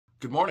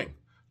Good morning.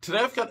 Today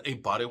I've got a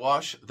body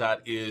wash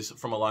that is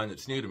from a line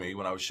that's new to me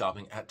when I was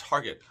shopping at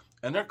Target,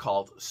 and they're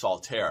called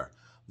Saltair.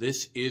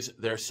 This is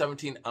their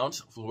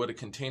 17-ounce fluidic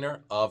container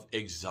of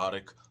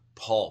exotic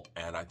pulp,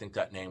 and I think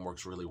that name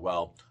works really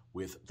well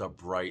with the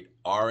bright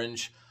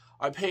orange.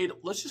 I paid,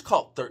 let's just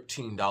call it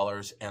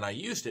 $13, and I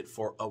used it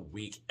for a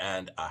week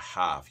and a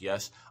half.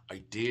 Yes,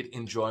 I did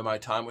enjoy my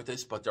time with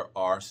this, but there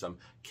are some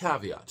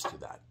caveats to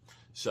that.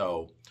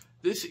 So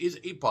this is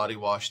a body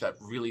wash that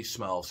really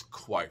smells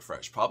quite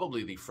fresh,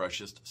 probably the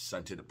freshest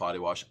scented body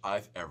wash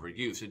I've ever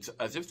used. It's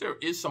as if there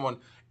is someone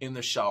in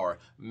the shower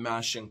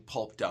mashing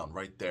pulp down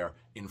right there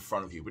in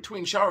front of you.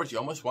 Between showers, you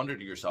almost wonder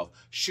to yourself,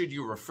 should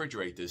you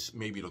refrigerate this?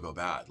 Maybe it'll go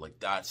bad. Like,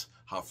 that's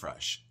how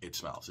fresh it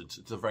smells.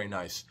 It's a very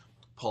nice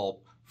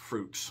pulp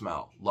fruit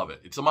smell. Love it.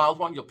 It's a mild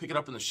one. You'll pick it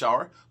up in the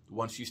shower.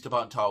 Once you step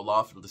out and towel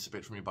off, it'll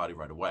dissipate from your body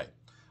right away.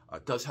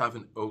 It does have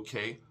an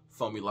okay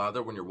foamy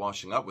lather when you're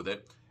washing up with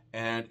it,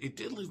 and it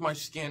did leave my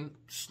skin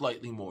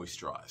slightly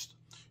moisturized.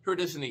 Here it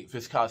is in the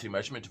viscosity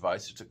measurement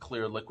device. It's a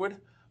clear liquid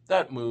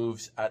that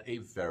moves at a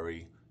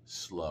very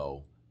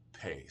slow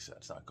pace.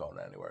 That's not going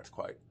anywhere. It's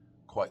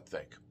quite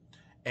thick.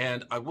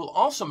 And I will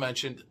also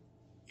mention,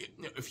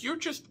 if you're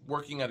just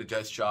working at a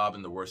desk job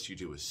and the worst you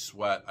do is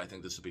sweat, I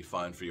think this will be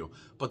fine for you.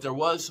 But there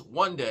was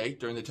one day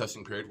during the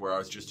testing period where I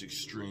was just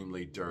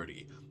extremely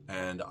dirty,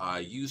 and I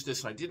used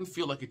this and I didn't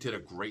feel like it did a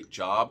great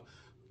job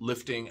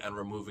lifting and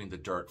removing the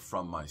dirt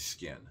from my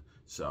skin.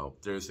 So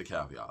there's the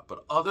caveat.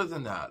 But other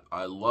than that,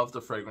 I love the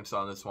fragrance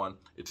on this one.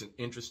 It's an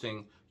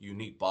interesting,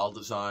 unique bottle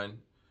design.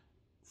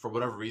 For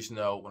whatever reason,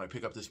 though, when I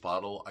pick up this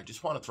bottle, I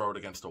just want to throw it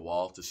against a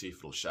wall to see if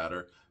it'll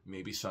shatter.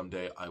 Maybe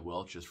someday I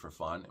will, just for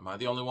fun. Am I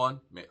the only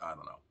one? I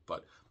don't know.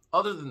 But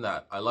other than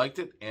that, I liked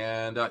it.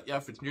 And yeah,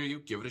 if it's near you,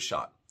 give it a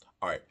shot.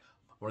 All right.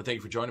 I want to thank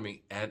you for joining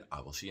me, and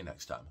I will see you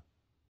next time.